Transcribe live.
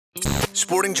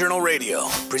Sporting Journal Radio,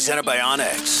 presented by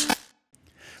Onyx.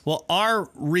 Well, our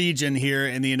region here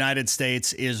in the United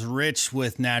States is rich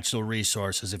with natural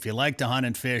resources. If you like to hunt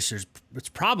and fish, it's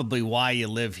probably why you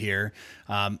live here.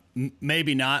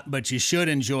 Maybe not, but you should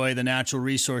enjoy the natural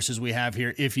resources we have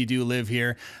here if you do live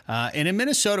here. And in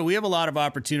Minnesota, we have a lot of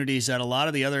opportunities that a lot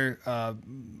of the other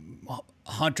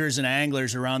hunters and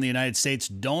anglers around the United States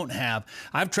don't have.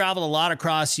 I've traveled a lot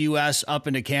across the U.S. up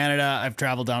into Canada. I've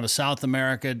traveled down to South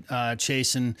America,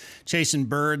 chasing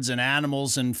birds and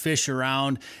animals and fish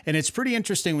around. And it's pretty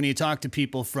interesting when you talk to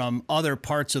people from other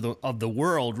parts of the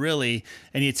world, really,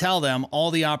 and you tell them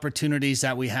all the opportunities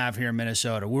that we have here in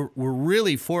Minnesota. We're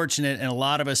really fortunate, and a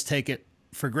lot of us take it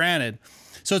for granted.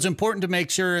 So it's important to make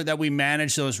sure that we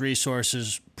manage those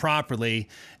resources properly.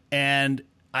 And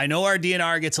I know our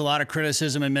DNR gets a lot of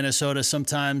criticism in Minnesota.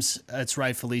 Sometimes it's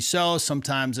rightfully so.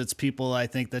 Sometimes it's people, I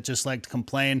think, that just like to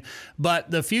complain.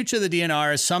 But the future of the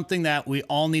DNR is something that we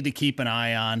all need to keep an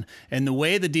eye on. And the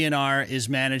way the DNR is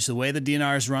managed, the way the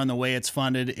DNR is run, the way it's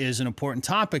funded is an important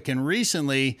topic. And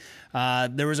recently,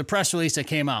 there was a press release that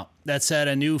came out that said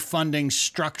a new funding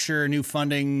structure, new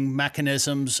funding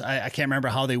mechanisms. I can't remember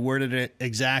how they worded it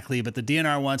exactly, but the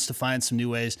DNR wants to find some new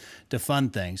ways to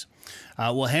fund things.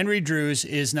 Well, Henry Drews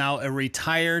is now a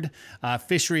retired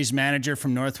fisheries manager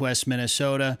from Northwest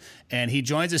Minnesota, and he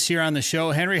joins us here on the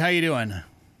show. Henry, how you doing?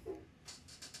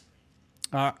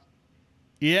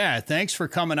 Yeah, thanks for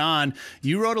coming on.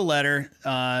 You wrote a letter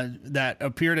that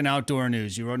appeared in Outdoor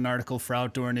News. You wrote an article for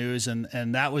Outdoor News,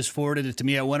 and that was forwarded to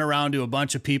me. I went around to a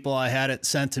bunch of people. I had it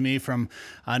sent to me from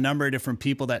a number of different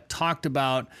people that talked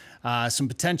about some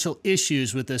potential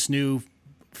issues with this new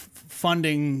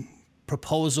funding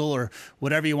proposal, or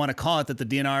whatever you want to call it, that the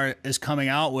DNR is coming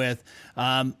out with.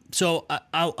 So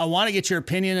I want to get your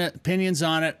opinions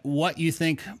on it, what you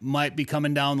think might be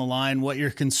coming down the line, what your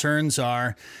concerns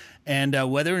are, and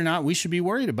whether or not we should be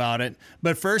worried about it.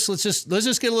 But first, let's just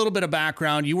get a little bit of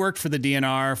background. You worked for the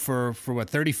DNR for what,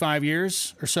 35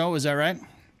 years or so, is that right?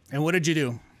 And what did you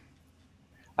do?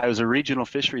 I was a regional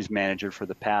fisheries manager for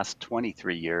the past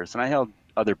 23 years, and I held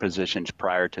other positions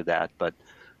prior to that, but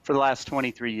for the last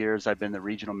 23 years, I've been the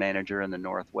regional manager in the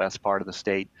northwest part of the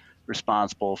state,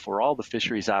 responsible for all the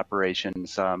fisheries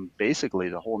operations, basically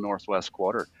the whole northwest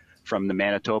quarter, from the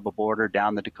Manitoba border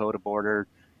down the Dakota border,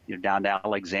 down to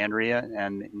Alexandria,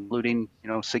 and including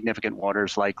significant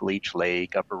waters like Leech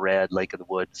Lake, Upper Red, Lake of the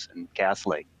Woods, and Cass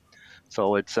Lake.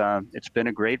 So it's been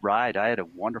a great ride. I had a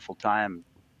wonderful time,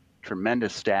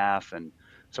 tremendous staff, and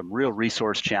some real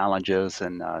resource challenges,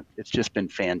 and it's just been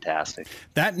fantastic.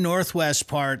 That northwest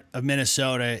part of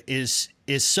Minnesota is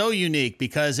so unique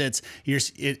because it's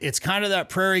kind of that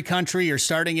prairie country. You're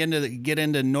starting to get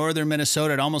into northern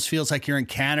Minnesota. It almost feels like you're in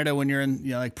Canada when you're in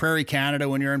like prairie Canada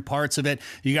when you're in parts of it.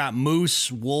 You got moose,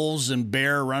 wolves, and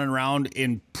bear running around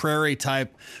in prairie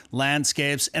type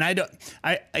landscapes. And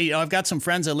I've got some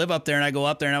friends that live up there, and I go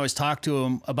up there and I always talk to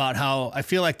them about how I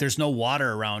feel like there's no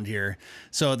water around here.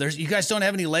 So you guys don't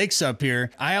have any lakes up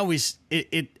here. I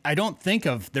don't think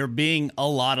of there being a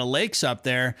lot of lakes up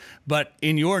there, but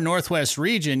in your northwest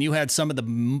region, you had some of the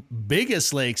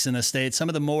biggest lakes in the state, some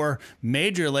of the more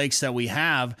major lakes that we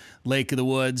have: Lake of the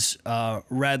Woods,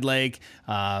 Red Lake,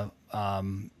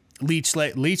 Leech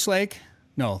Lake,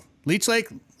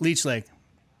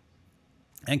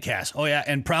 and Cass. Oh yeah,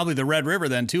 and probably the Red River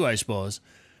then too, I suppose.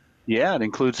 Yeah, it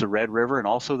includes the Red River and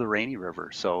also the Rainy River.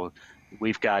 So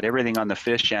we've got everything on the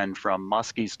fish end, from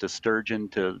muskies to sturgeon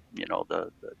to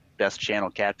the best channel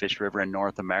catfish river in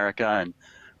North America, and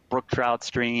brook trout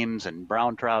streams and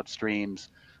brown trout streams,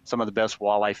 some of the best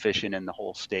walleye fishing in the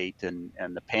whole state, and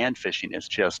the pan fishing is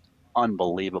just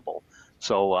unbelievable.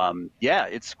 So yeah,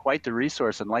 it's quite the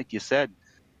resource. And like you said,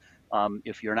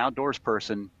 if you're an outdoors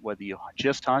person, whether you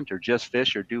just hunt or just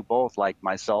fish or do both like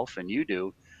myself and you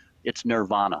do, it's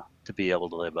nirvana to be able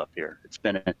to live up here. It's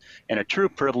been a true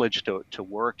privilege to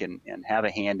work and have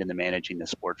a hand in the managing the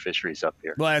sport fisheries up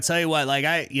here. Well, I tell you what,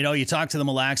 like you talk to the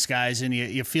Mille Lacs guys and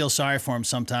you feel sorry for them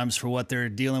sometimes for what they're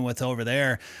dealing with over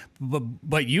there.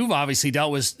 But you've obviously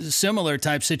dealt with similar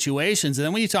type situations. And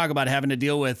then when you talk about having to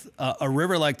deal with a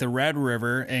river like the Red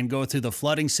River and go through the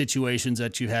flooding situations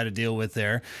that you had to deal with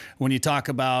there, when you talk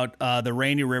about the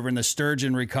Rainy River and the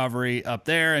sturgeon recovery up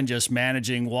there, and just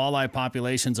managing walleye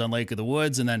populations on Lake of the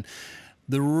Woods, and then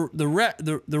the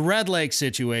Red Lake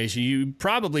situation, you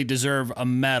probably deserve a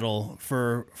medal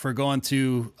for going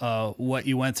through what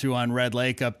you went through on Red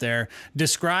Lake up there.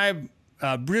 Just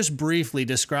briefly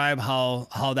describe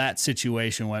how that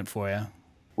situation went for you.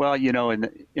 Well,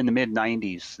 in the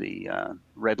mid-90s, the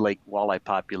Red Lake walleye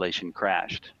population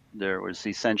crashed. There was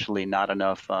essentially not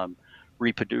enough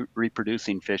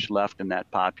reproducing fish left in that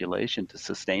population to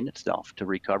sustain itself, to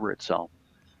recover itself.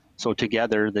 So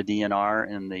together, the DNR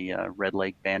and the Red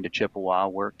Lake Band of Chippewa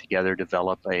worked together to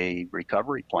develop a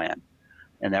recovery plan.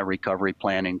 And that recovery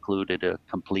plan included a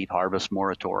complete harvest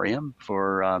moratorium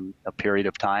for a period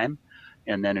of time,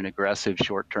 and then an aggressive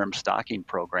short-term stocking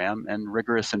program and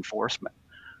rigorous enforcement.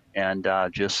 And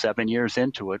just 7 years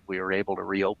into it, we were able to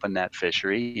reopen that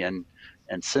fishery. And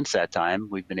since that time,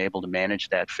 we've been able to manage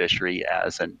that fishery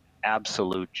as an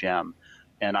absolute gem.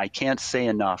 And I can't say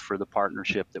enough for the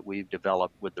partnership that we've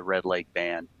developed with the Red Lake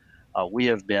Band. We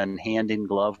have been hand in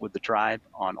glove with the tribe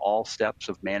on all steps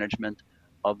of management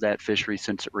of that fishery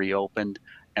since it reopened.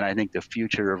 And I think the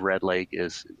future of Red Lake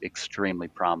is extremely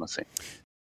promising.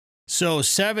 So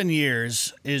 7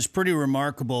 years is pretty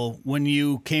remarkable. When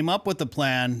you came up with the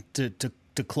plan to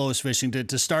close fishing,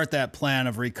 to start that plan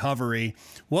of recovery,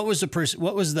 what was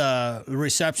the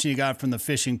reception you got from the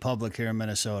fishing public here in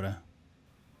Minnesota?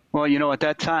 Well, at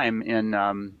that time,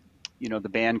 the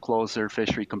band closed their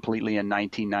fishery completely in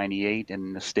 1998,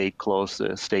 and the state closed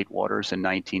the state waters in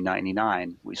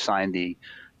 1999. We signed the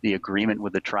agreement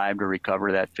with the tribe to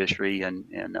recover that fishery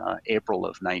in April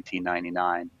of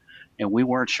 1999. And we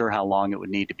weren't sure how long it would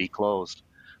need to be closed.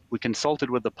 We consulted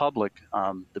with the public,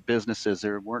 the businesses.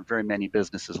 There weren't very many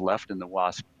businesses left in the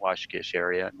Washakish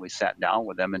area, and we sat down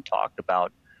with them and talked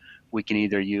about we can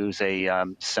either use a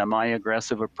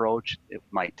semi-aggressive approach. It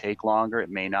might take longer, it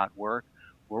may not work,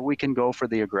 or we can go for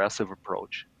the aggressive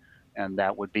approach, and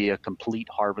that would be a complete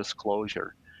harvest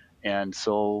closure. And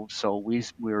so we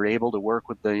were able to work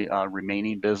with the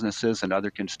remaining businesses and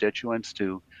other constituents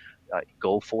to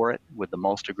go for it with the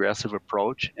most aggressive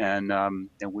approach, and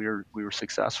we were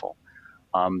successful.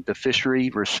 The fishery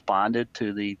responded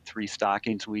to the 3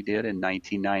 stockings we did in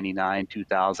 1999,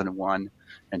 2001,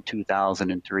 and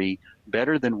 2003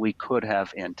 better than we could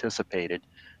have anticipated,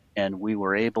 and we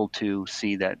were able to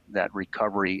see that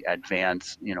recovery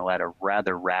advance, at a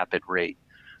rather rapid rate.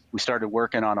 We started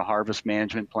working on a harvest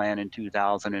management plan in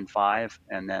 2005,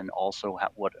 and then also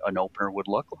what an opener would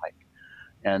look like.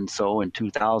 And so in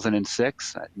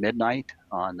 2006, at midnight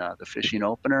on the fishing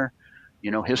opener,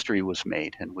 history was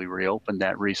made, and we reopened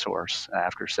that resource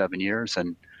after 7 years.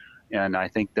 And I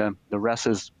think the rest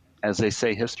is, as they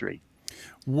say, history.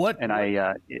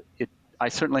 I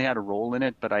certainly had a role in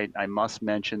it, but I must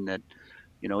mention that,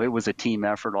 it was a team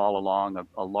effort all along,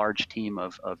 a large team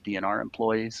of DNR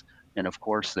employees, and of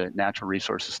course the natural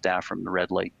resources staff from the Red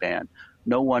Lake Band.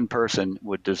 No one person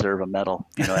would deserve a medal,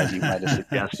 as you might have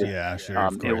suggested. Yeah, sure.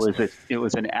 Of course. It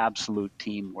was an absolute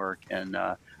teamwork, and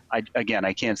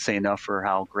I can't say enough for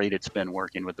how great it's been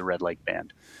working with the Red Lake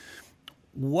Band.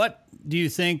 What do you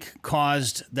think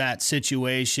caused that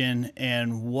situation,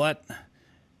 and what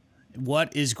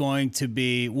is going to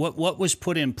be what was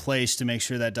put in place to make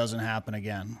sure that doesn't happen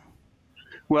again?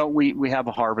 Well, we have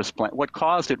a harvest plan. What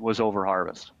caused it was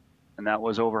overharvest. And that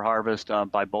was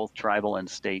overharvest by both tribal and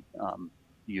state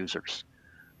users.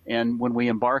 And when we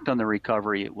embarked on the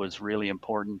recovery, it was really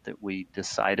important that we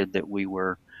decided that we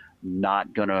were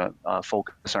not going to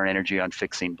focus our energy on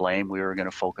fixing blame. We were going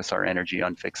to focus our energy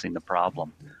on fixing the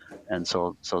problem. And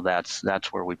so that's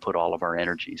where we put all of our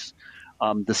energies.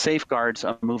 The safeguards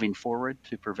moving forward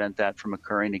to prevent that from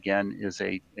occurring again is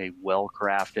a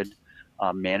well-crafted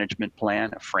management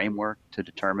plan, a framework to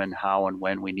determine how and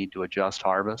when we need to adjust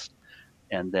harvest,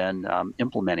 and then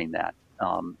implementing that,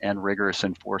 and rigorous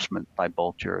enforcement by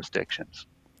both jurisdictions.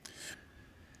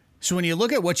 So when you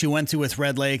look at what you went through with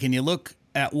Red Lake, and you look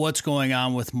at what's going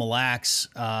on with Mille Lacs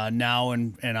now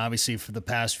and obviously for the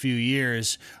past few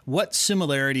years, what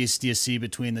similarities do you see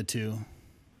between the two?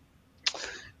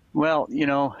 Well,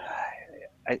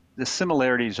 the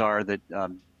similarities are that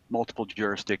multiple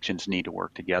jurisdictions need to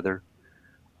work together,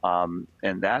 and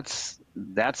that's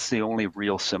the only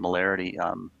real similarity.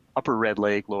 Upper Red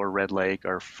Lake, Lower Red Lake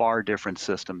are far different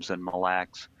systems than Mille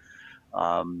Lacs.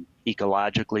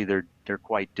 Ecologically, they're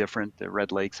quite different. The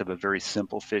Red Lakes have a very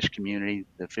simple fish community.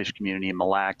 The fish community in Mille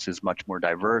Lacs is much more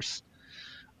diverse.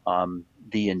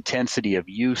 The intensity of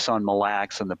use on Mille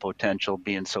Lacs and the potential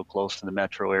being so close to the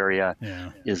metro area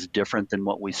is different than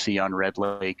what we see on Red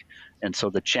Lake. And so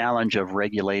the challenge of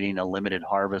regulating a limited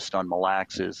harvest on Mille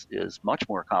Lacs is much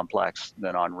more complex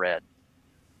than on Red.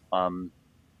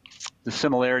 The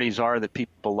similarities are that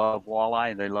people love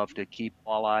walleye. They love to keep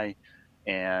walleye,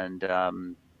 and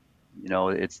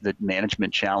it's the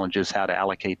management challenge is how to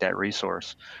allocate that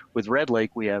resource. With Red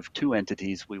Lake, we have 2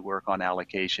 entities we work on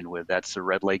allocation with. That's the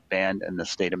Red Lake Band and the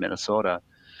state of Minnesota.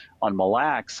 On Mille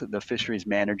Lacs, the fisheries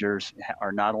managers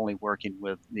are not only working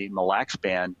with the Mille Lacs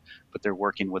Band, but they're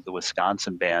working with the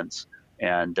Wisconsin bands.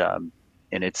 And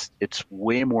and it's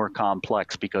way more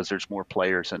complex because there's more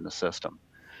players in the system.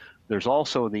 There's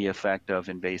also the effect of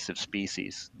invasive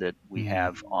species that we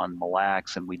have on Mille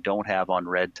Lacs and we don't have on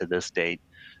red to this date.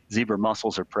 Zebra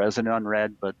mussels are present on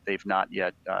red, but they've not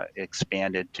yet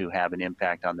expanded to have an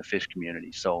impact on the fish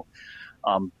community. So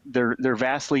they're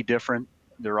vastly different.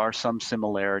 There are some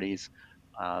similarities,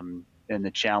 and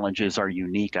the challenges are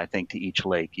unique, I think, to each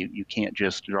lake. You can't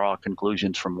just draw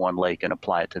conclusions from one lake and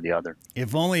apply it to the other.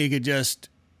 If only you could just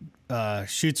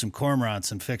shoot some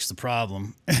cormorants and fix the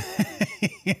problem.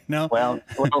 Well,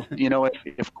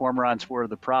 if cormorants were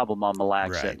the problem on Mille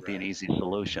Lacs, that'd be an easy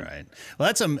solution. Right. Well,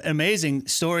 that's an amazing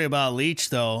story about leech,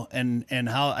 though, and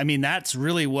how, I mean, that's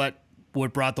really what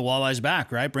brought the walleyes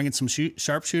back, right? Bringing some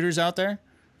sharpshooters out there.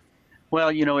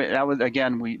 Well, that was,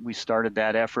 again, we started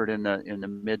that effort in the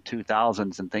mid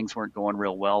 2000s, and things weren't going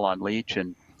real well on leech,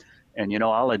 and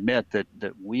I'll admit that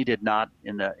we did not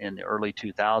in the early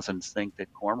 2000s think that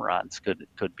cormorants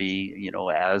could be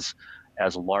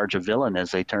as large a villain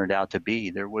as they turned out to be.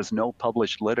 There was no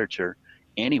published literature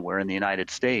anywhere in the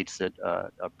United States that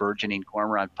a burgeoning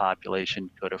cormorant population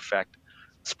could affect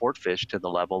sport fish to the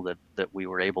level that we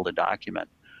were able to document.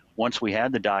 Once we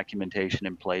had the documentation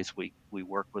in place, we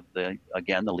worked with the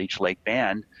Leech Lake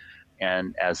Band,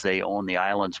 and as they own the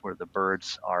islands where the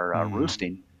birds are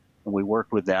roosting, and we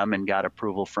worked with them and got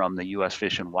approval from the U.S.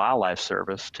 Fish and Wildlife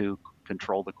Service to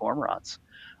control the cormorants.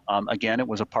 Again, it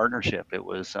was a partnership. It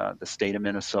was the state of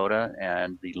Minnesota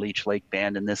and the Leech Lake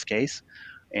Band in this case,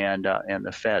 and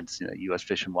the feds, the U.S.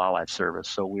 Fish and Wildlife Service.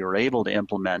 So we were able to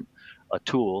implement a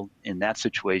tool in that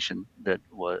situation that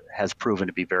has proven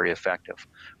to be very effective.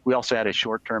 We also had a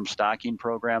short-term stocking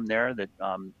program there that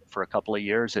for a couple of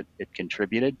years it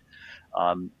contributed.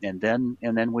 And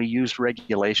then we used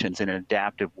regulations in an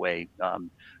adaptive way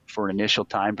for an initial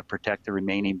time to protect the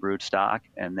remaining brood stock,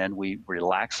 and then we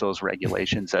relax those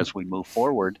regulations as we move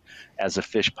forward, as the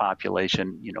fish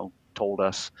population, told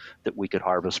us that we could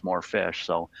harvest more fish.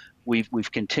 So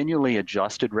we've continually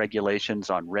adjusted regulations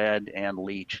on red and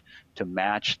leech to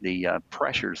match the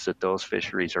pressures that those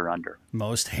fisheries are under.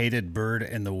 Most hated bird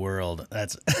in the world.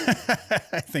 That's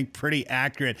I think pretty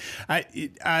accurate.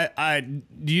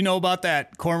 Do you know about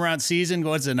that cormorant season?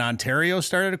 What's it, in Ontario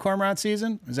started a cormorant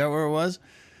season? Is that where it was?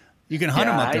 You can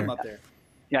hunt them up there.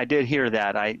 Yeah, I did hear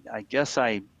that. I guess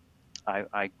I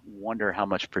wonder how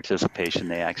much participation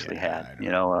they actually had.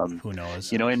 Who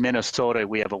knows? In Minnesota,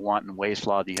 we have a wanton waste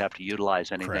law that you have to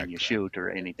utilize anything you shoot or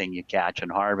anything you catch and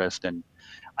harvest. And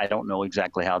I don't know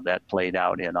exactly how that played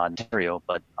out in Ontario,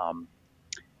 but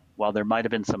while there might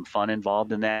have been some fun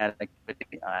involved in that, it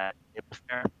was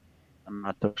fair. I'm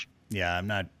not so sure. Yeah,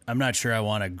 I'm not sure I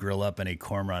want to grill up any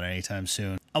cormorant anytime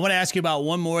soon. I want to ask you about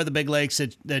one more of the big lakes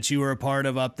that you were a part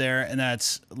of up there, and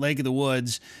that's Lake of the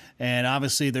Woods. And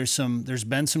obviously there's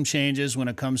been some changes when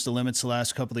it comes to limits the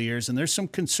last couple of years, and there's some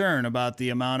concern about the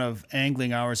amount of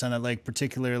angling hours on that lake,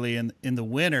 particularly in the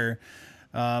winter.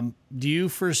 Do you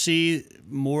foresee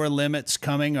more limits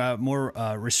coming, more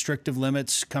restrictive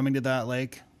limits coming to that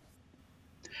lake?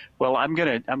 Well, I'm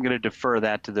gonna defer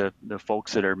that to the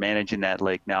folks that are managing that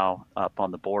lake now up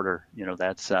on the border.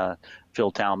 That's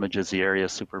Phil Talmadge is the area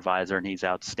supervisor, and he's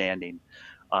outstanding.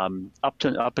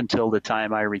 Up until the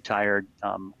time I retired,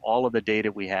 all of the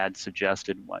data we had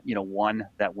suggested, one,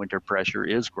 that winter pressure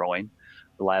is growing.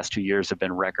 The last 2 years have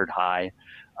been record high.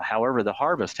 However, the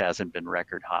harvest hasn't been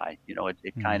record high.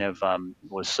 It kind of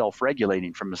was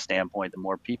self-regulating from the standpoint, the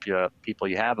more people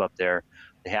you have up there,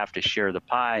 they have to share the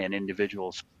pie, and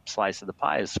individual slice of the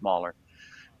pie is smaller.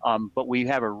 But we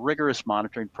have a rigorous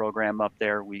monitoring program up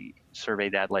there. We survey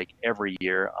that lake every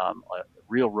year, a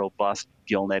real robust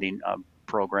gill netting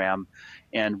program,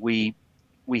 and we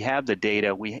have the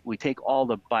data. We take all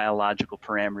the biological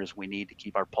parameters we need to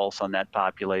keep our pulse on that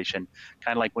population,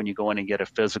 kind of like when you go in and get a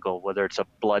physical, whether it's a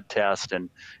blood test and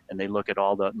they look at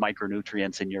all the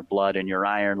micronutrients in your blood and your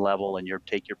iron level and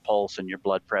take your pulse and your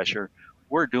blood pressure.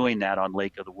 We're doing that on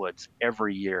Lake of the Woods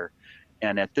every year.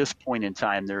 And at this point in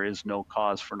time, there is no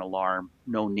cause for an alarm,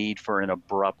 no need for an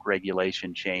abrupt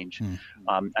regulation change.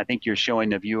 I think you're showing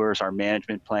the viewers our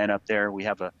management plan up there. We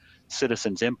have a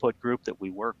citizens input group that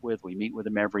we work with. We meet with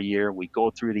them every year. We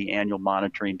go through the annual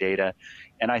monitoring data.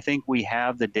 And I think we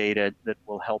have the data that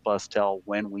will help us tell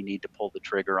when we need to pull the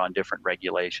trigger on different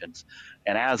regulations.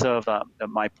 And as of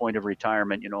my point of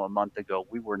retirement, a month ago,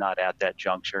 we were not at that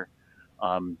juncture.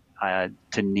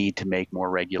 To need to make more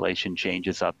regulation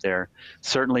changes up there.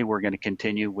 Certainly, we're going to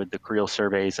continue with the creel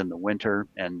surveys in the winter,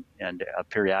 and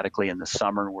periodically in the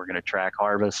summer, we're going to track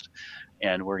harvest,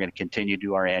 and we're going to continue to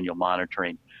do our annual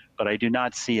monitoring. but I do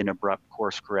not see an abrupt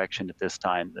course correction at this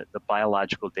time. The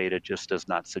biological data just does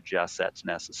not suggest that's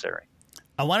necessary.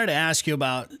 I wanted to ask you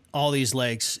about all these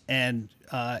lakes, and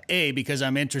because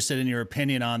I'm interested in your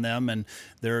opinion on them, and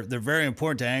they're very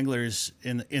important to anglers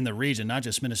in the region, not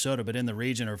just Minnesota, but in the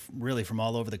region, or really from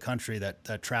all over the country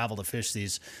that travel to fish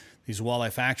these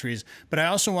walleye factories. But I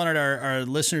also wanted our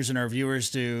listeners and our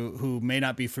viewers who may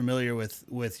not be familiar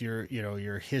with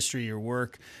your history, your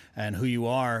work, and who you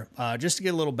are, just to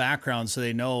get a little background so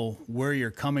they know where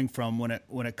you're coming from when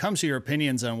it comes to your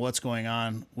opinions on what's going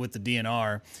on with the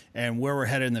DNR and where we're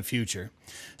headed in the future.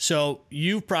 So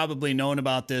you've probably known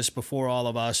about this before all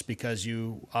of us because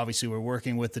you obviously were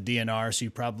working with the DNR, so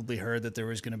you probably heard that there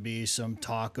was going to be some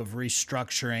talk of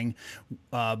restructuring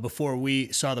before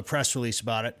we saw the press release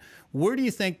about it. Where do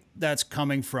you think that's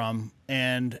coming from,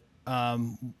 and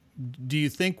do you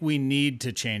think we need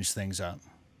to change things up?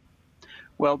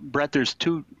 Well, Brett, there's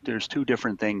two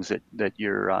different things that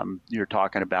you're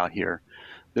talking about here.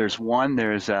 There's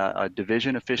a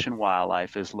Division of Fish and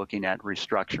Wildlife is looking at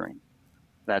restructuring.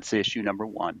 That's issue number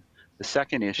one. The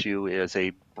second issue is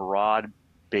a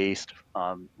broad-based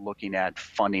looking at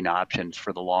funding options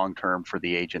for the long term for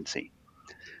the agency.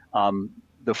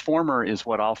 The former is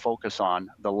what I'll focus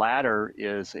on. The latter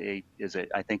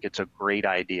I think it's a great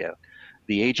idea.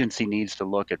 The agency needs to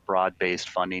look at broad-based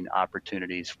funding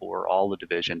opportunities for all the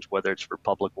divisions, whether it's for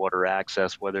public water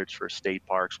access, whether it's for state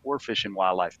parks or fish and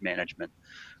wildlife management.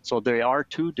 So they are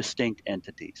two distinct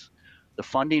entities. The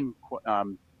funding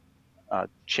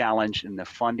challenge and the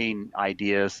funding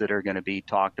ideas that are going to be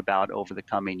talked about over the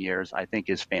coming years, I think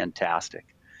is fantastic.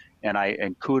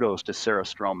 And kudos to Sarah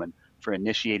Stroman for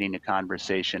initiating a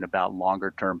conversation about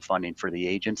longer term funding for the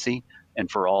agency and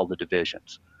for all the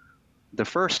divisions. The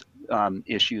first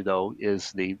issue, though,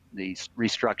 is the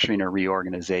restructuring or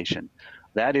reorganization.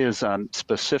 That is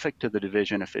specific to the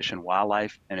Division of Fish and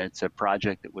Wildlife, and it's a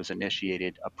project that was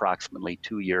initiated approximately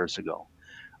 2 years ago.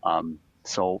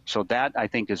 So that, I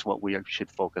think, is what we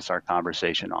should focus our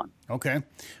conversation on. Okay.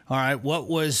 All right. What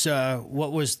was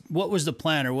the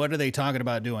plan, or what are they talking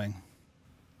about doing?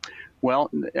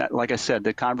 Well, like I said,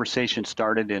 the conversation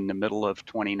started in the middle of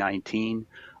 2019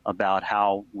 about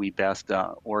how we best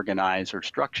organize or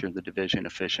structure the Division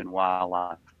of Fish and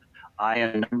Wildlife. I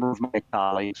and a number of my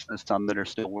colleagues, some that are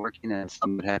still working and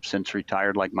some that have since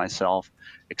retired like myself,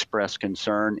 expressed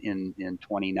concern in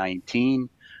 2019.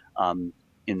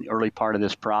 In the early part of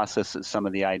this process, that some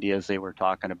of the ideas they were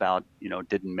talking about,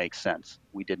 didn't make sense.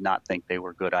 We did not think they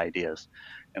were good ideas.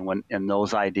 And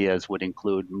those ideas would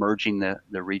include merging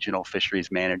the regional fisheries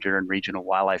manager and regional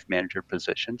wildlife manager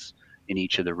positions in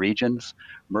each of the regions,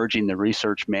 merging the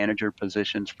research manager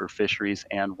positions for fisheries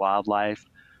and wildlife,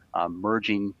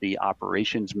 merging the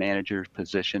operations manager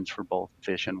positions for both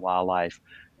fish and wildlife,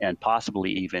 and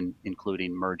possibly even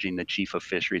including merging the chief of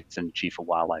fisheries and chief of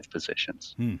wildlife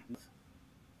positions.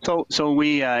 So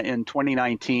we, in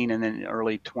 2019 and then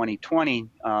early 2020,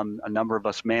 a number of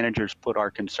us managers put our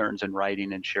concerns in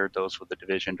writing and shared those with the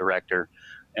division director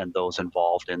and those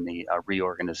involved in the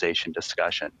reorganization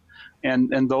discussion.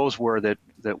 And those were that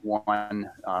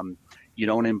one, you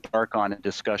don't embark on a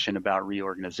discussion about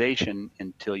reorganization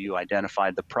until you identify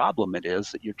the problem it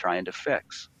is that you're trying to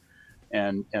fix.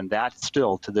 And that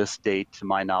still, to this date, to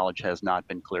my knowledge, has not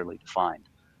been clearly defined.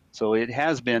 So it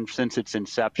has been, since its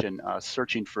inception,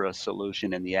 searching for a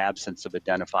solution in the absence of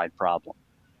identified problem.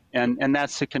 And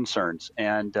that's the concerns.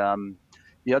 And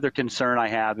the other concern I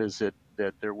have is that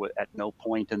there was, at no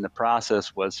point in the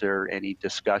process was there any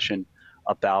discussion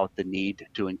about the need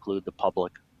to include the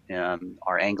public,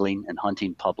 our angling and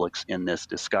hunting publics, in this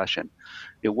discussion.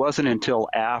 It wasn't until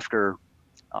after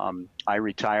I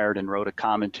retired and wrote a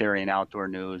commentary in Outdoor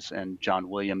News, and John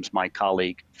Williams, my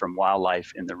colleague from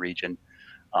wildlife in the region,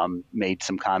 made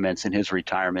some comments in his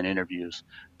retirement interviews.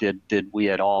 Did we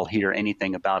at all hear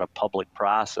anything about a public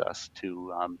process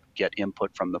to get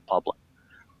input from the public?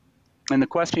 And the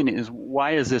question is,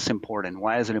 why is this important?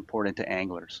 Why is it important to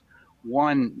anglers?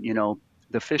 One,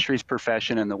 the fisheries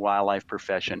profession and the wildlife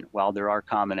profession, while there are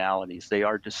commonalities, they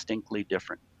are distinctly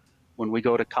different. When we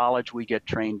go to college, we get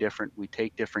trained different. We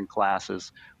take different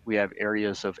classes. We have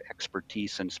areas of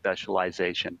expertise and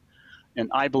specialization. And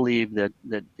I believe that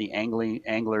the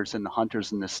anglers and the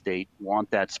hunters in the state want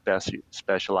that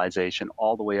specialization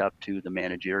all the way up to the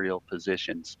managerial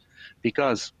positions,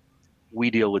 because we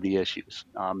deal with the issues.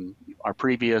 Our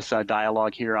previous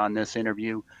dialogue here on this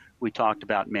interview, we talked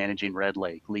about managing Red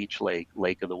Lake, Leech Lake,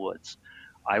 Lake of the Woods.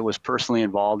 I was personally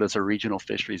involved as a regional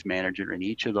fisheries manager in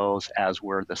each of those, as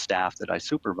were the staff that I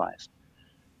supervised.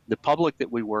 The public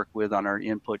that we work with on our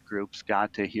input groups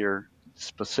got to hear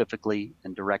specifically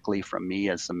and directly from me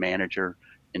as the manager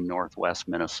in Northwest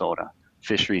Minnesota.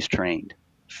 Fisheries trained,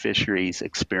 fisheries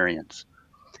experience.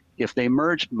 If they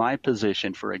merged my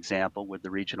position, for example, with the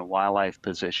regional wildlife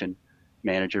position,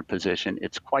 manager position,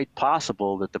 it's quite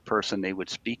possible that the person they would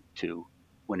speak to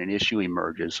when an issue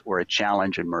emerges or a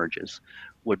challenge emerges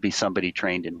would be somebody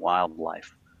trained in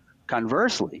wildlife.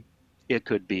 Conversely, it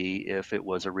could be if it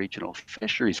was a regional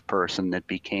fisheries person that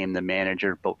became the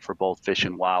manager for both fish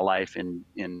and wildlife in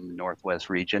the Northwest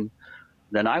region,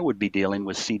 then I would be dealing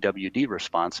with CWD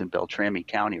response in Beltrami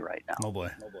County right now. Oh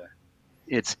boy.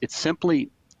 It's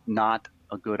simply not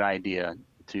a good idea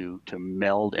to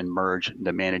meld and merge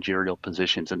the managerial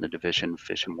positions in the Division of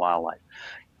Fish and Wildlife.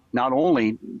 Not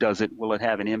only will it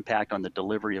have an impact on the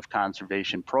delivery of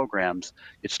conservation programs,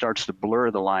 it starts to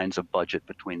blur the lines of budget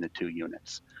between the two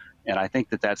units. And I think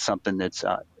that that's something that's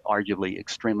arguably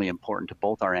extremely important to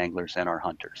both our anglers and our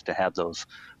hunters, to have those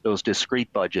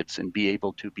discrete budgets and be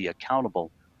able to be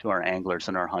accountable to our anglers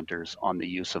and our hunters on the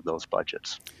use of those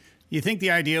budgets. You think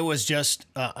the idea was just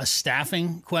a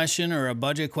staffing question or a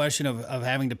budget question of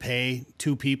having to pay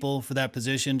two people for that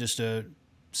position just to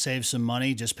save some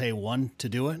money, just pay one to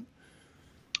do it?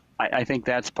 I think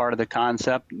that's part of the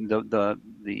concept.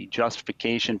 The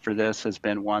justification for this has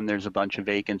been, one, there's a bunch of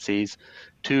vacancies.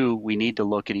 Two, we need to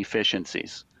look at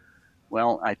efficiencies.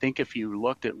 Well, I think if you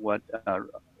looked at what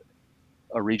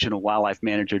a regional wildlife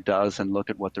manager does and look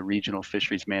at what the regional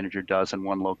fisheries manager does in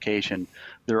one location,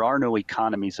 there are no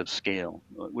economies of scale.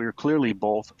 We're clearly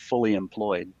both fully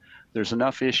employed. There's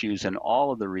enough issues in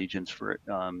all of the regions for,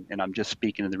 and I'm just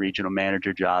speaking of the regional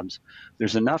manager jobs,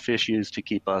 there's enough issues to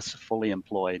keep us fully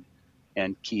employed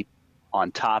and keep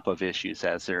on top of issues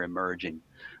as they're emerging.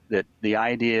 That the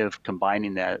idea of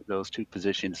combining those two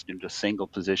positions into a single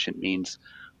position means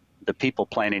the people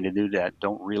planning to do that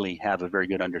don't really have a very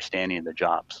good understanding of the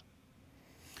jobs.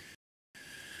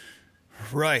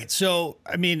 Right. So,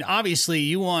 I mean, obviously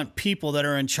you want people that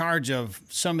are in charge of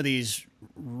some of these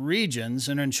regions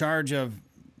and in charge of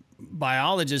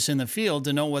biologists in the field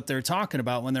to know what they're talking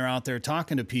about when they're out there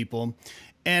talking to people.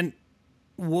 And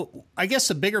I guess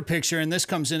the bigger picture, and this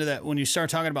comes into that when you start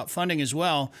talking about funding as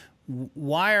well,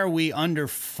 why are we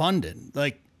underfunded?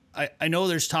 Like, I know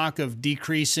there's talk of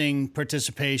decreasing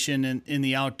participation in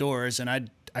the outdoors, and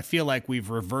I feel like we've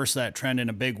reversed that trend in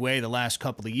a big way the last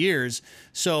couple of years.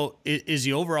 So is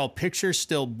the overall picture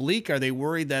still bleak? Are they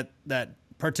worried that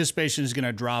participation is going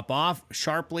to drop off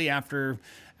sharply after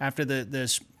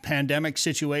this pandemic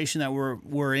situation that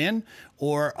we're in?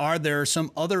 Or are there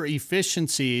some other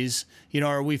efficiencies?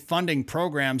 Are we funding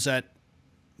programs that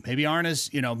maybe aren't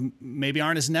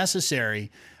as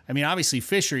necessary? I mean, obviously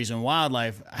fisheries and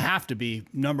wildlife have to be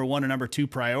number one and number two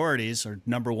priorities, or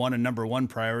number one and number one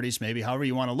priorities, maybe however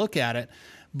you want to look at it.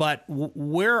 But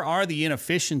where are the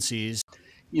inefficiencies?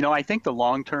 I think the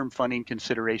long-term funding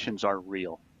considerations are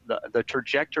real. The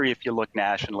trajectory, if you look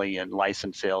nationally, in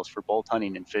license sales for both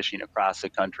hunting and fishing across the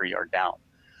country are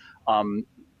down.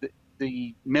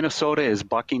 The Minnesota is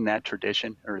bucking that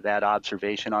tradition or that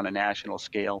observation on a national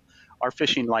scale. Our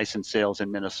fishing license sales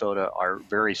in Minnesota are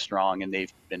very strong and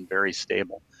they've been very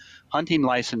stable. Hunting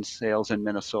license sales in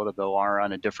Minnesota, though, are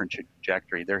on a different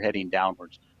trajectory. They're heading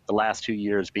downwards, the last 2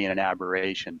 years being an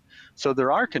aberration. So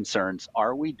there are concerns.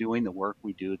 Are we doing the work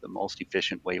we do the most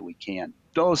efficient way we can?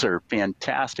 Those are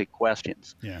fantastic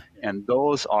questions. Yeah. And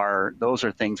those are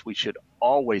things we should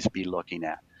always be looking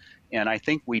at. And I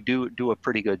think we do a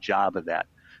pretty good job of that.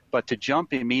 But to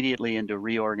jump immediately into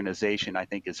reorganization, I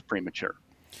think, is premature.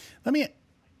 Go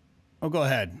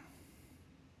ahead.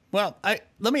 Well,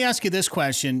 let me ask you this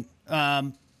question.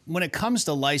 When it comes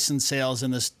to license sales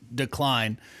and this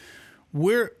decline,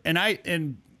 I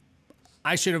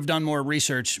should have done more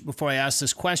research before I asked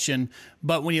this question,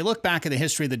 but when you look back at the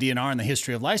history of the DNR and the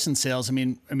history of license sales, I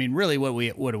mean, really,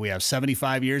 what do we have?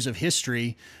 75 years of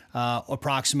history,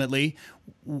 approximately.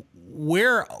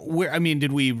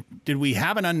 Did we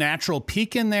have an unnatural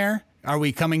peak in there? Are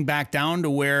we coming back down to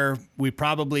where we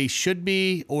probably should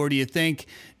be, or do you think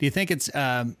it's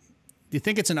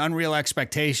an unreal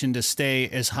expectation to stay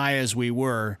as high as we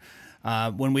were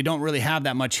when we don't really have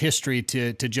that much history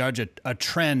to judge a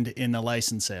trend in the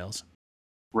license sales?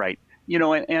 Right.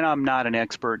 And I'm not an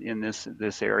expert in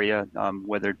this area,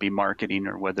 whether it be marketing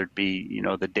or whether it be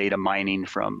the data mining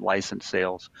from license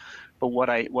sales. But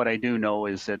what I do know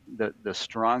is that the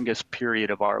strongest period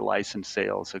of our license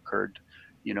sales occurred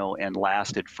and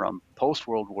lasted from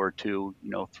post-World War II,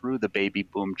 through the baby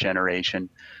boom generation.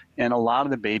 And a lot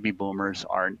of the baby boomers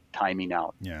are timing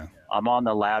out. Yeah. I'm on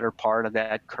the latter part of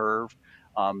that curve.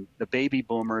 The baby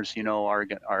boomers, are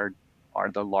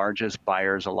are the largest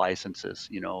buyers of licenses,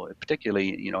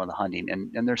 particularly, in the hunting,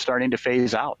 and they're starting to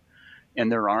phase out. And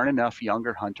there aren't enough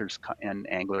younger hunters and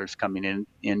anglers coming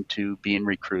into being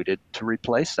recruited to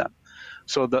replace them.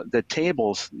 So the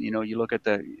tables, you look at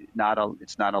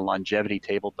it's not a longevity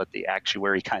table, but the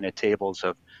actuary kind of tables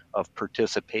of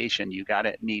participation. You got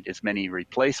to need as many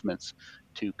replacements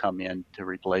to come in to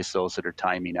replace those that are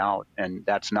timing out, and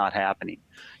that's not happening.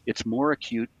 It's more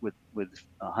acute with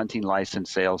hunting license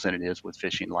sales than it is with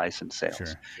fishing license sales. Sure.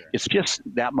 It's just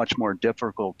that much more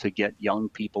difficult to get young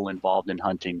people involved in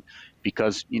hunting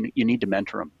because you need to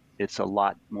mentor them. It's a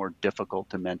lot more difficult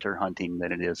to mentor hunting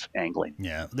than it is angling.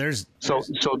 Yeah, so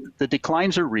the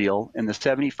declines are real, and the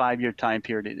 75-year time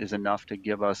period is enough to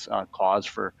give us cause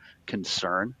for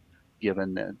concern,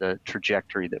 given the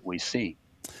trajectory that we see.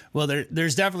 Well,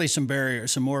 there's definitely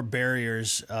some more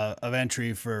barriers of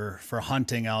entry for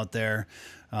hunting out there.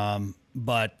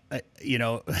 But,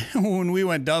 when we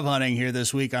went dove hunting here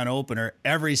this week on opener,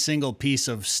 every single piece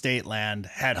of state land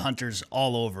had hunters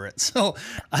all over it. So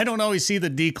I don't always see the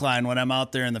decline when I'm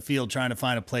out there in the field trying to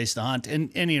find a place to hunt.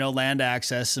 And land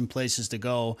access and places to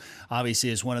go obviously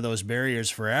is one of those barriers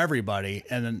for everybody.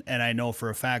 And I know for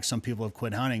a fact some people have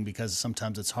quit hunting because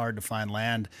sometimes it's hard to find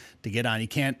land to get on.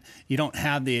 You don't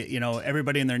have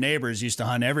everybody and their neighbors used to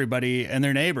hunt everybody and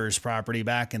their neighbors' property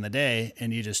back in the day.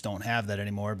 And you just don't have that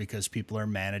anymore because people are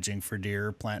managing for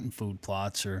deer, planting food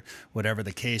plots, or whatever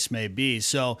the case may be.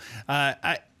 So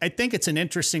I think it's an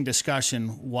interesting discussion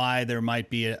why there might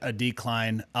be a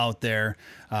decline out there.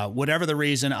 Whatever the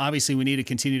reason, obviously we need to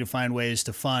continue to find ways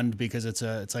to fund because it's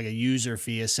like a user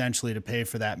fee essentially to pay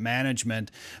for that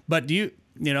management. But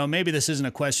maybe this isn't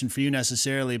a question for you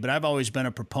necessarily, but I've always been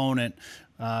a proponent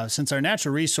since our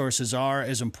natural resources are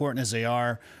as important as they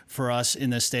are for us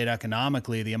in this state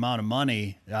economically. The amount of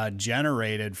money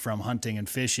generated from hunting and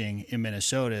fishing in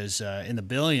Minnesota is in the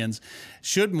billions.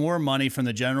 Should more money from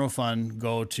the general fund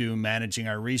go to managing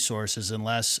our resources and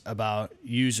less about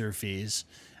user fees?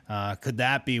 Could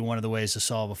that be one of the ways to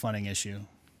solve a funding issue?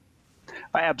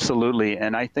 Absolutely,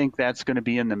 and I think that's going to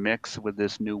be in the mix with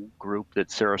this new group that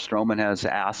Sarah Stroman has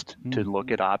asked to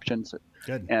look at options.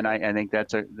 Good. And I think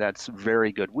that's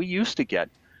very good. We used to get,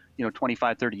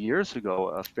 25, 30 years ago,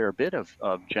 a fair bit of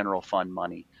general fund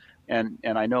money. And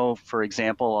I know, for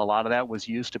example, a lot of that was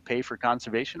used to pay for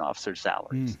conservation officer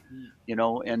salaries,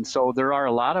 and so there are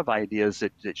a lot of ideas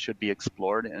that should be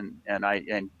explored. And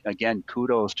again,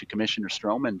 kudos to Commissioner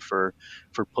Stroman for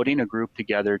putting a group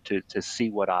together to see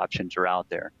what options are out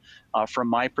there. From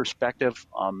my perspective,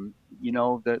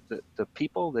 the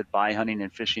people that buy hunting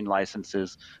and fishing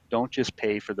licenses don't just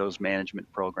pay for those management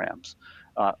programs.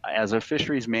 As a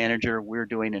fisheries manager, we're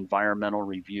doing environmental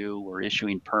review. We're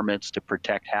issuing permits to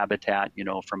protect habitat,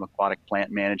 from aquatic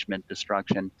plant management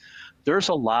destruction. There's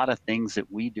a lot of things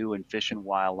that we do in fish and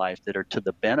wildlife that are to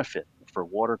the benefit for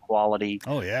water quality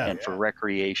for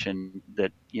recreation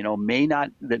that,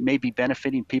 may be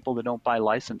benefiting people that don't buy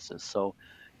licenses. So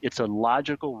it's a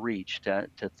logical reach to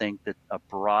think that a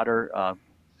broader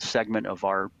segment of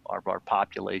our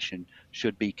population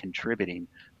should be contributing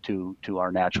to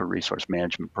our natural resource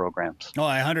management programs. No,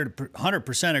 I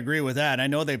 100% agree with that. I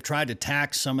know they've tried to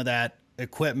tax some of that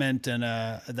equipment and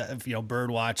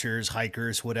bird watchers,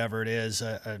 hikers, whatever it is,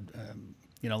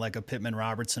 like a Pittman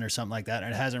Robertson or something like that.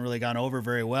 And it hasn't really gone over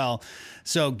very well.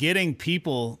 So getting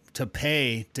people to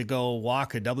pay to go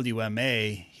walk a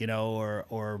WMA,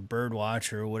 or bird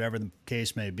watch or whatever the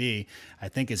case may be, I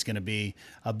think is going to be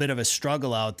a bit of a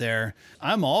struggle out there.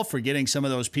 I'm all for getting some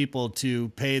of those people to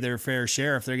pay their fair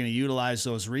share if they're going to utilize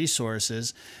those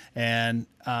resources. And,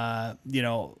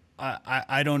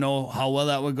 I don't know how well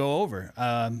that would go over.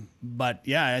 But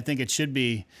yeah, I think it should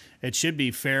be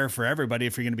fair for everybody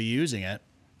if you're going to be using it.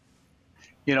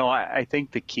 I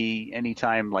think the key,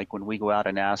 anytime like when we go out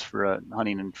and ask for a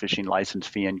hunting and fishing license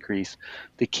fee increase,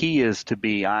 the key is to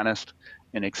be honest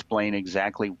and explain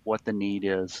exactly what the need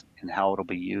is and how it'll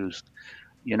be used.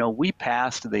 We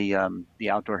passed the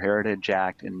Outdoor Heritage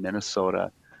Act in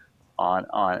Minnesota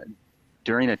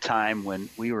during a time when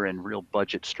we were in real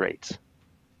budget straits.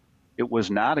 It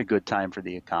was not a good time for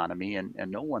the economy, and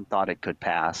no one thought it could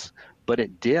pass, but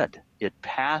it did. It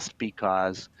passed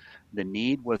because the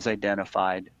need was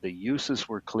identified, the uses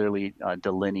were clearly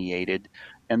delineated,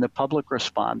 and the public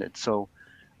responded. So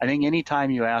I think anytime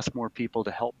you ask more people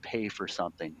to help pay for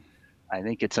something, I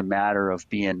think it's a matter of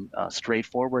being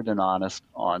straightforward and honest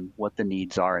on what the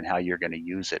needs are and how you're going to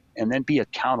use it, and then be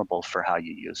accountable for how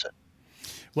you use it.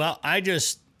 Well, I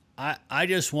I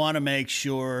just want to make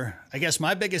sure, I guess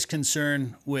my biggest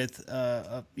concern with,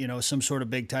 some sort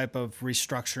of big type of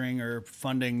restructuring or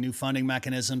new funding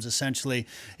mechanisms essentially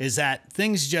is that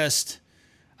things just,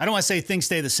 I don't want to say things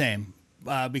stay the same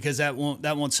because that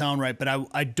won't sound right, but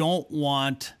I don't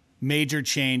want major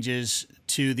changes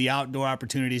to the outdoor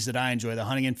opportunities that I enjoy, the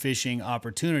hunting and fishing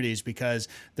opportunities, because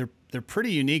they're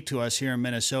pretty unique to us here in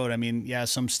Minnesota. I mean, yeah,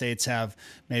 some states have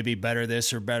maybe better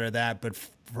this or better that, but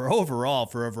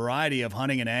for a variety of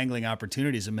hunting and angling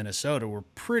opportunities in Minnesota, we're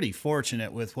pretty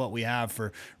fortunate with what we have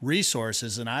for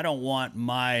resources. And I don't want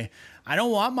my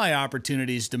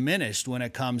opportunities diminished when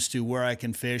it comes to where I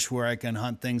can fish, where I can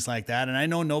hunt, things like that. And I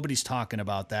know nobody's talking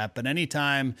about that, but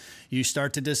anytime you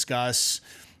start to discuss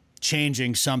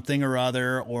changing something or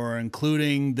other, or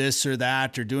including this or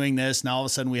that, or doing this, and all of a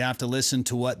sudden we have to listen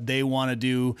to what they want to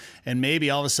do, and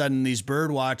maybe all of a sudden these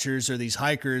bird watchers or these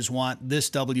hikers want this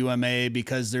WMA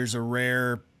because there's a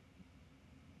rare,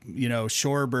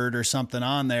 shorebird or something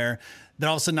on there, that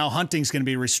all of a sudden now hunting's going to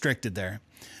be restricted there.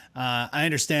 I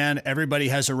understand everybody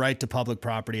has a right to public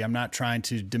property. I'm not trying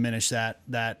to diminish that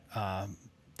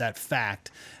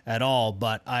fact at all,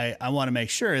 but I want to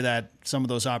make sure that some of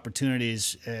those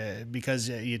opportunities, because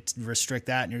you restrict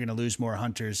that and you're going to lose more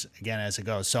hunters again as it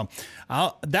goes. So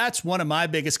that's one of my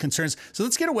biggest concerns. So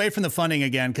let's get away from the funding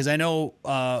again, because I know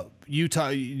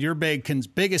your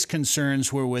biggest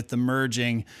concerns were with the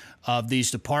merging of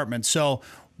these departments. So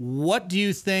what do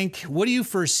you think? What do you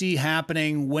foresee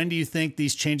happening? When do you think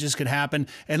these changes could happen?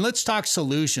 And let's talk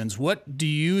solutions. What do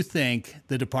you think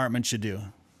the department should do?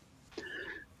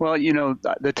 Well,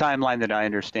 the timeline that I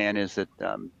understand is that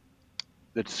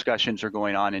the discussions are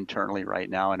going on internally right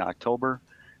now in October,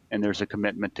 and there's a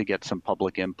commitment to get some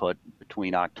public input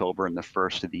between October and the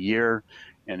first of the year.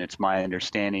 And it's my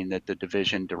understanding that the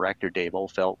division director, Dave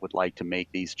Oldfelt, would like to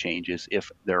make these changes,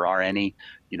 if there are any,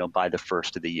 by the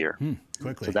first of the year.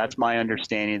 Quickly. So that's my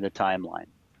understanding of the timeline.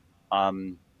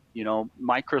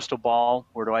 My crystal ball,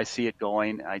 where do I see it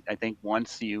going? I think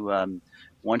once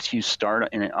you start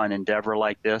on an endeavor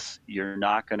like this, you're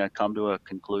not going to come to a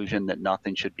conclusion that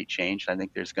nothing should be changed. I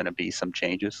think there's going to be some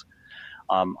changes.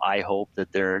 I hope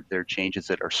that they're changes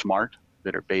that are smart,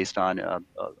 that are based on a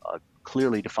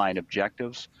clearly defined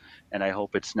objectives, and I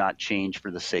hope it's not change for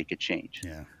the sake of change.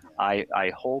 Yeah.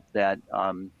 I hope that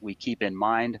we keep in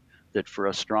mind that for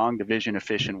a strong division of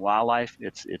Fish and Wildlife,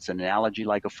 it's an analogy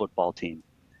like a football team.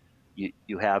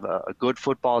 You have a good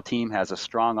football team, has a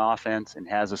strong offense and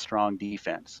has a strong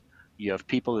defense. You have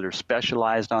people that are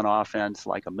specialized on offense,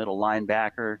 like a middle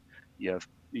linebacker. You have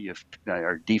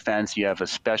or defense. You have a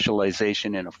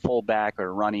specialization in a fullback or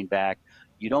a running back.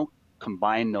 You don't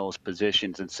combine those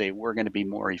positions and say we're going to be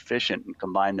more efficient and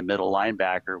combine the middle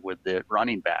linebacker with the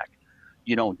running back.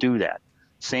 You don't do that.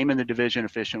 Same in the division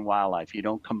of Fish and Wildlife. You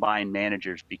don't combine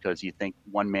managers because you think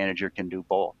one manager can do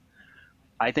both.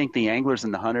 I think the anglers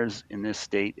and the hunters in this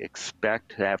state expect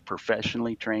to have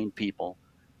professionally trained people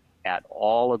at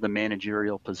all of the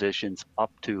managerial positions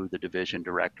up to the division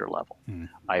director level.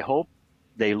 I hope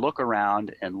they look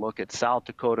around and look at South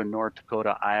Dakota, North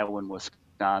Dakota, Iowa, and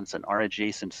Wisconsin, our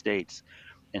adjacent states,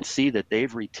 and see that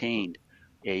they've retained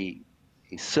a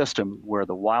system where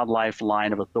the wildlife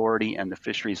line of authority and the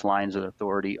fisheries lines of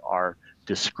authority are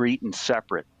discrete and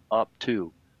separate up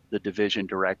to the division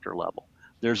director level.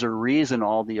 There's a reason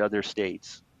all the other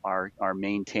states are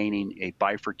maintaining a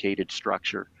bifurcated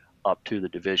structure up to the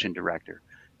division director.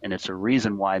 And it's a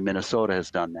reason why Minnesota has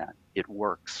done that. It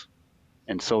works.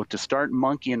 And so to start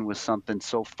monkeying with something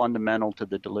so fundamental to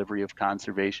the delivery of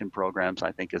conservation programs,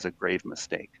 I think is a grave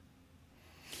mistake.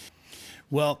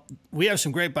 Well, we have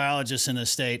some great biologists in the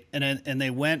state, and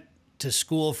they went to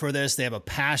school for this. They have a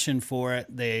passion for it.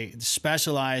 They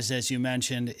specialize, as you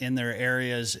mentioned, in their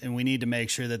areas, and we need to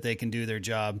make sure that they can do their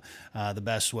job the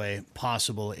best way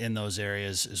possible in those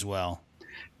areas as well.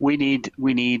 We need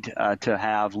to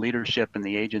have leadership in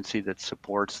the agency that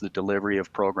supports the delivery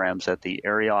of programs at the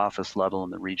area office level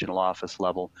and the regional office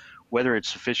level, whether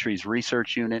it's the fisheries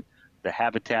research unit, the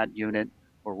habitat unit,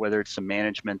 or whether it's the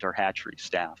management or hatchery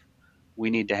staff. We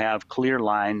need to have clear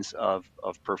lines of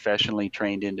professionally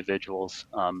trained individuals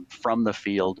from the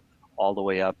field all the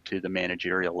way up to the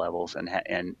managerial levels,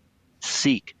 and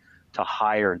seek to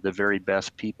hire the very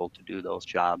best people to do those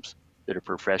jobs that are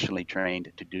professionally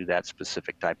trained to do that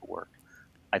specific type of work.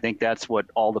 I think that's what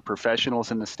all the professionals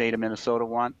in the state of Minnesota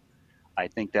want. I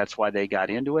think that's why they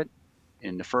got into it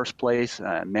in the first place.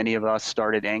 Many of us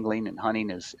started angling and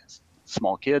hunting as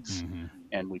small kids,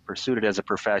 and we pursued it as a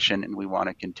profession, and we want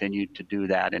to continue to do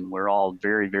that. And we're all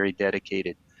very, very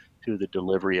dedicated to the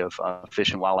delivery of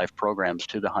fish and wildlife programs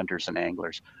to the hunters and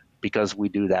anglers. because we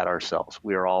do that ourselves.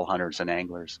 We are all hunters and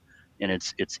anglers, and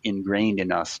it's ingrained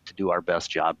in us to do our best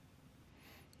job.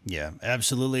 Yeah,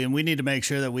 absolutely. And we need to make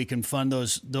sure that we can fund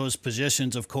those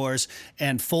positions, of course,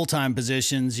 and full-time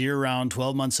positions year-round,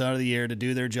 12 months out of the year to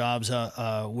do their jobs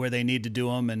where they need to do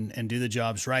them and do the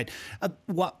jobs right.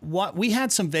 What we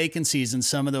had some vacancies in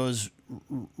some of those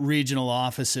regional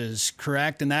offices,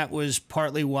 correct? And that was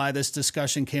partly why this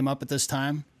discussion came up at this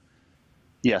time?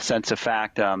 Yes, that's a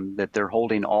fact that they're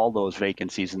holding all those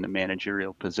vacancies in the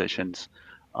managerial positions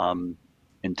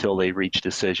until they reach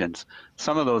decisions.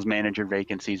 Some of those manager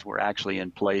vacancies were actually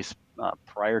in place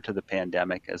prior to the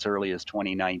pandemic, as early as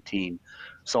 2019.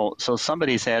 So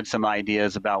somebody's had some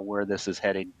ideas about where this is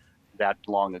heading that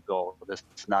long ago. This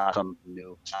is not something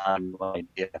new. It's not a new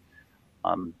idea.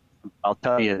 I'll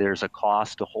tell you, there's a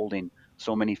cost to holding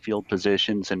so many field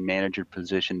positions and manager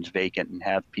positions vacant and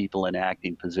have people in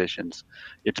acting positions.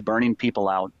 It's burning people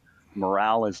out.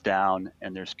 Morale is down,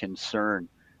 and there's concern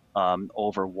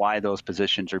over why those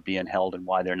positions are being held and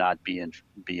why they're not being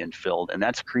filled. And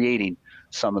that's creating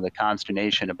some of the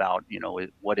consternation about,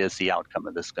 what is the outcome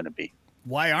of this going to be?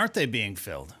 Why aren't they being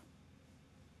filled?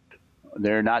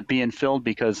 They're not being filled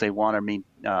because they want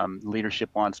to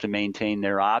leadership wants to maintain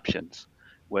their options,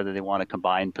 whether they want to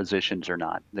combine positions or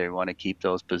not. They want to keep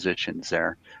those positions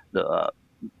there,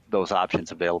 those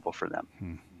options available for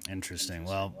them. Interesting.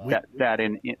 Well, that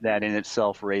in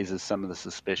itself raises some of the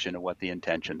suspicion of what the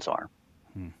intentions are.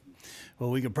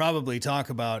 Well, we could probably talk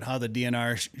about how the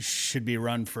DNR should be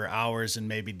run for hours and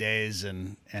maybe days,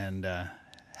 and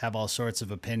have all sorts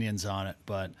of opinions on it.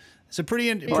 But it's a pretty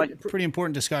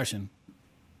important discussion.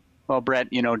 Well, Brett,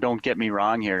 don't get me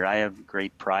wrong here. I have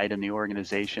great pride in the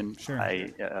organization. Sure.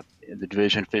 The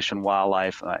Division of Fish and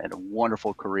Wildlife, I had a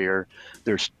wonderful career.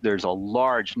 There's a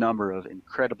large number of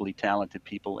incredibly talented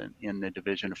people in the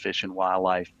Division of Fish and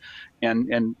Wildlife,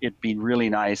 and it'd be really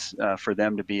nice for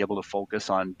them to be able to focus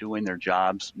on doing their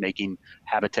jobs, making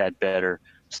habitat better,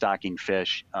 stocking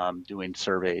fish, doing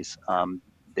surveys.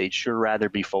 They'd sure rather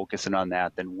be focusing on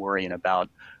that than worrying about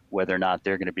whether or not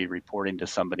they're going to be reporting to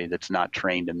somebody that's not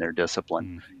trained in their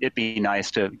discipline. It'd be nice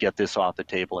to get this off the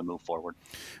table and move forward.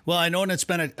 Well, I know it's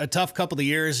been a tough couple of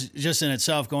years just in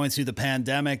itself going through the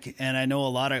pandemic, and I know a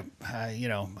lot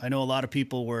of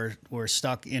people were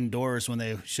stuck indoors when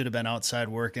they should have been outside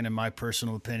working, in my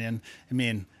personal opinion. I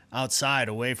mean, outside,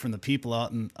 away from the people,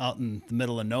 out in the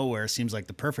middle of nowhere seems like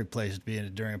the perfect place to be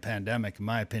in during a pandemic, in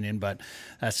my opinion. But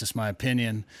that's just my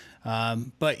opinion.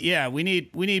 But yeah, we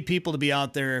need people to be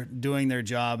out there doing their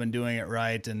job and doing it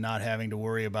right, and not having to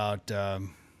worry about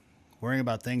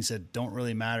things that don't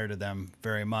really matter to them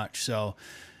very much. So,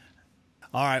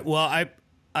 all right. Well,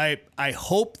 I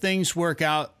hope things work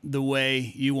out the way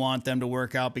you want them to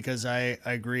work out, because I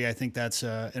agree. I think that's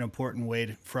an important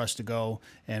way for us to go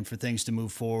and for things to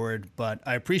move forward. But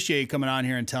I appreciate you coming on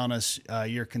here and telling us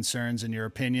your concerns and your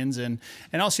opinions and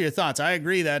also your thoughts. I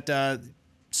agree that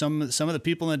some of the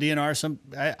people in the DNR,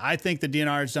 I think the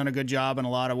DNR has done a good job in a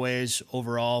lot of ways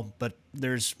overall, but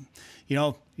there's,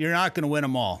 you're not going to win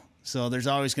them all. So there's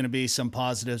always going to be some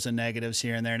positives and negatives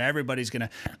here and there, and everybody's going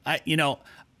to,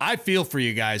 I feel for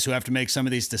you guys who have to make some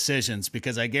of these decisions,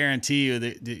 because I guarantee you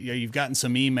that you've gotten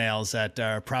some emails that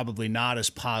are probably not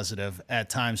as positive at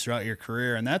times throughout your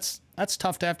career, and that's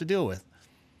tough to have to deal with.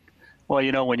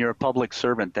 Well, when you're a public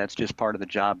servant, that's just part of the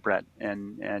job, Brett.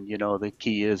 And the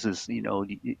key is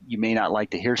you may not like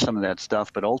to hear some of that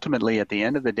stuff, but ultimately, at the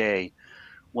end of the day,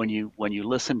 when you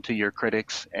listen to your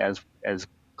critics as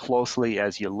closely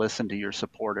as you listen to your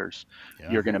supporters,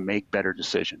 you're going to make better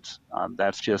decisions.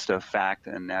 That's just a fact,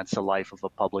 and that's the life of a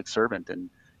public servant, and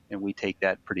we take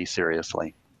that pretty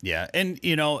seriously. Yeah, and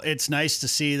it's nice to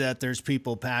see that there's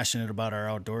people passionate about our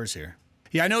outdoors here.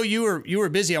 Yeah, I know you were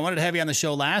busy. I wanted to have you on the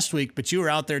show last week, but you were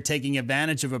out there taking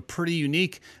advantage of a pretty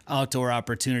unique outdoor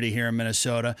opportunity here in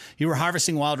Minnesota. You were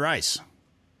harvesting wild rice.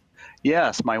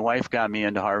 Yes, my wife got me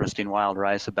into harvesting wild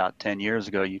rice about 10 years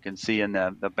ago. You can see in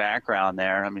the background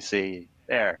there, let me see,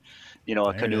 there,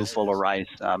 a canoe full of rice.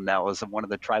 That was one of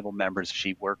the tribal members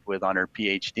she worked with on her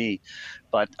PhD.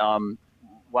 But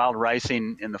wild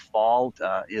ricing in the fall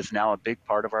is now a big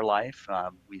part of our life.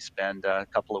 We spend a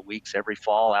couple of weeks every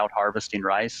fall out harvesting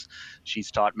rice. She's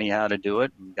taught me how to do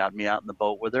it and got me out in the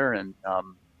boat with her, and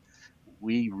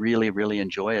we really, really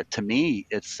enjoy it. To me,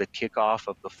 it's the kickoff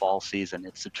of the fall season.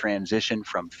 It's the transition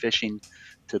from fishing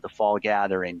to the fall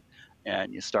gathering.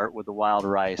 And you start with the wild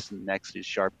rice, and next is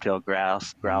sharp-tailed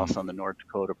grouse on the North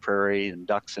Dakota prairie, and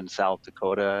ducks in South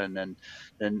Dakota, and then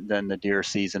the deer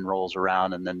season rolls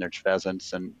around, and then there's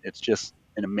pheasants, and it's just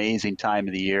an amazing time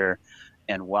of the year.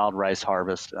 And wild rice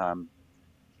harvest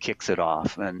kicks it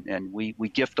off. And we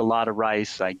gift a lot of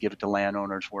rice. I give it to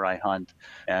landowners where I hunt,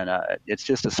 and it's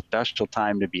just a special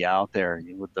time to be out there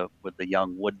with the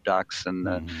young wood ducks and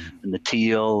the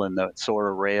teal and the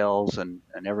Sora rails and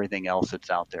everything else that's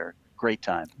out there. Great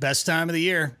time. Best time of the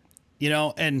year,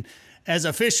 and as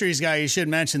a fisheries guy, you should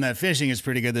mention that fishing is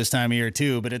pretty good this time of year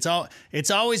too, but it's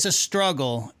always a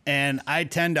struggle, and I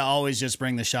tend to always just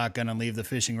bring the shotgun and leave the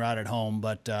fishing rod at home,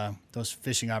 but those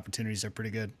fishing opportunities are pretty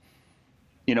good.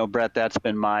 Brett, that's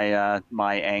been my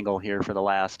angle here for the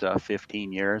last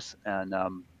 15 years,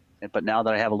 but now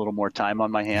that I have a little more time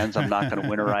on my hands, I'm not going to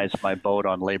winterize my boat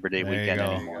on Labor Day weekend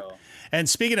anymore. And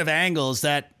speaking of angles,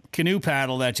 that canoe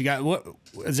paddle that you got, what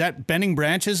is that? Bending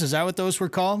branches? Is that what those were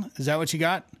called? Is that what you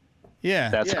got? Yeah,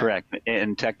 that's correct.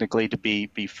 And technically, to be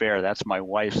fair, that's my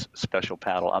wife's special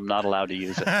paddle. I'm not allowed to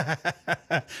use it.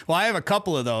 Well, I have a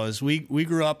couple of those. We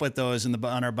grew up with those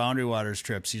on our Boundary Waters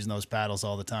trips, using those paddles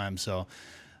all the time. So,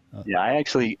 yeah, I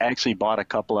actually bought a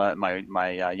couple of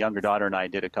my younger daughter and I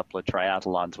did a couple of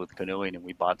triathlons with canoeing, and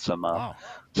we bought some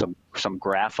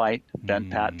graphite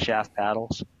bent shaft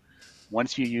paddles.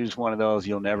 Once you use one of those,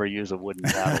 you'll never use a wooden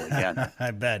paddle again.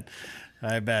 I bet.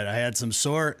 I had some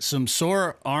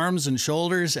sore arms and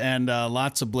shoulders, and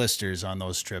lots of blisters on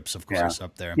those trips, of course,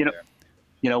 up there.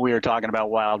 We were talking about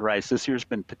wild rice. This year's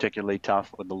been particularly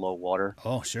tough with the low water.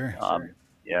 Oh, sure.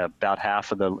 Yeah, about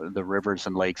half of the rivers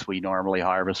and lakes we normally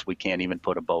harvest, we can't even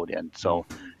put a boat in. So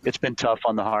it's been tough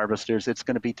on the harvesters. It's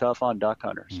going to be tough on duck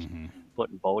hunters,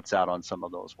 putting boats out on some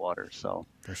of those waters. So,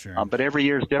 for sure. But every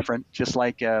year is different, just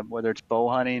like whether it's bow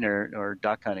hunting or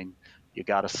duck hunting. You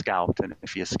got to scout, and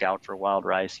if you scout for wild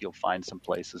rice, you'll find some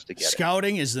places to get it.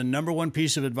 Scouting is the number one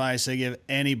piece of advice I give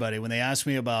anybody when they ask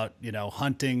me about,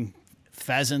 hunting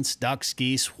pheasants, ducks,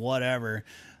 geese, whatever.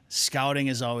 Scouting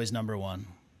is always number one.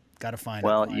 Got to find it.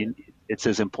 Well, it's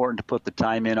as important to put the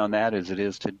time in on that as it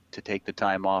is to take the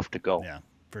time off to go. Yeah,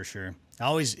 for sure.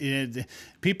 Always,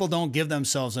 people don't give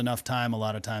themselves enough time. A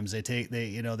lot of times they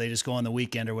just go on the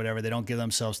weekend or whatever. They don't give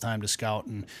themselves time to scout.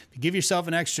 And if you give yourself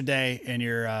an extra day, and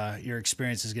your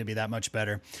experience is going to be that much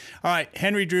better. All right,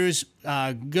 Henry Drews,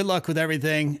 good luck with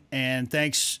everything, and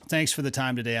thanks for the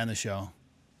time today on the show.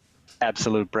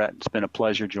 Absolute, Brett. It's been a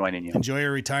pleasure joining you. Enjoy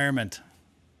your retirement.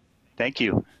 Thank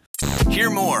you.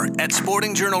 Hear more at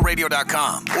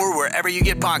sportingjournalradio.com or wherever you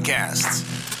get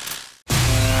podcasts.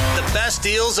 The best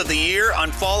deals of the year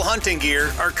on fall hunting gear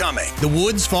are coming. The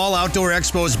Woods Fall Outdoor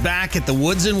Expo is back at the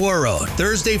Woods in Warroad,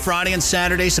 Thursday, Friday, and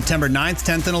Saturday, September 9th,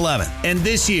 10th, and 11th. And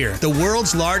this year, the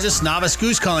world's largest novice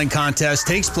goose calling contest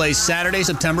takes place Saturday,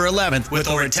 September 11th, with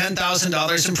over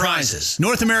 $10,000 in prizes.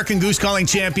 North American goose calling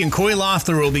champion Coy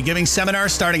Loeffler will be giving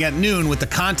seminars starting at noon, with the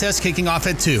contest kicking off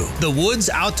at 2. The Woods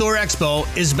Outdoor Expo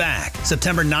is back,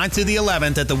 September 9th through the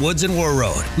 11th at the Woods in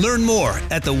Warroad. Learn more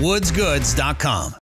at thewoodsgoods.com.